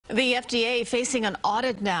The FDA facing an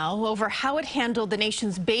audit now over how it handled the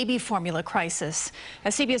nation's baby formula crisis.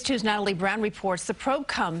 As CBS 2's Natalie Brand reports, the probe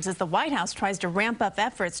comes as the White House tries to ramp up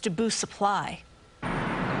efforts to boost supply.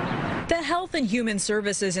 The Health and Human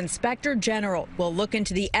Services Inspector General will look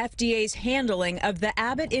into the FDA's handling of the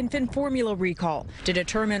Abbott infant formula recall to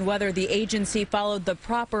determine whether the agency followed the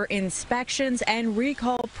proper inspections and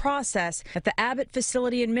recall process at the Abbott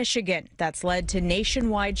facility in Michigan that's led to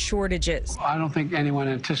nationwide shortages. I don't think anyone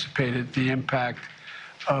anticipated the impact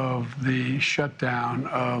of the shutdown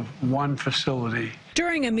of one facility.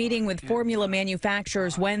 During a meeting with formula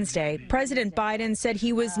manufacturers Wednesday, President Biden said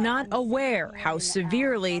he was not aware how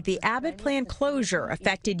severely the Abbott plant closure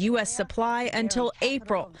affected U.S. supply until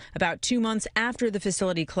April, about 2 months after the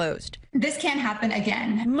facility closed. This can't happen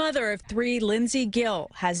again. Mother of 3, Lindsay Gill,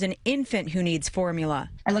 has an infant who needs formula.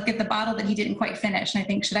 I look at the bottle that he didn't quite finish, and I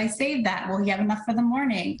think, should I save that? Will he have enough for the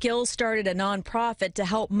morning? Gill started a nonprofit to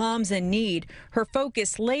help moms in need. Her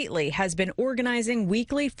focus lately has been organizing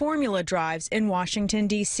weekly formula drives in Washington,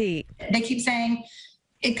 D.C. They keep saying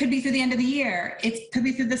it could be through the end of the year. It could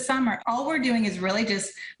be through the summer. All we're doing is really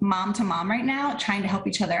just mom to mom right now, trying to help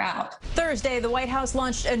each other out. Thursday, the White House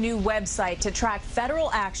launched a new website to track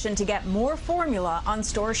federal action to get more formula on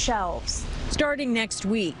store shelves. Starting next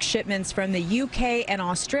week, shipments from the UK and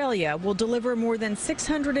Australia will deliver more than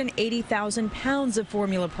 680,000 pounds of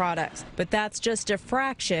formula products. But that's just a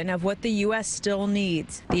fraction of what the U.S. still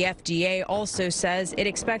needs. The FDA also says it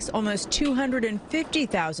expects almost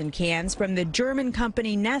 250,000 cans from the German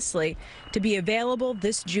company Nestle to be available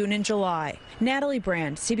this June and July. Natalie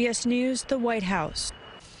Brand, CBS News, the White House.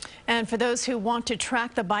 And for those who want to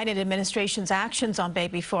track the Biden administration's actions on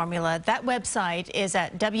baby formula, that website is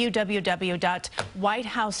at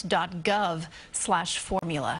www.whitehouse.gov/formula.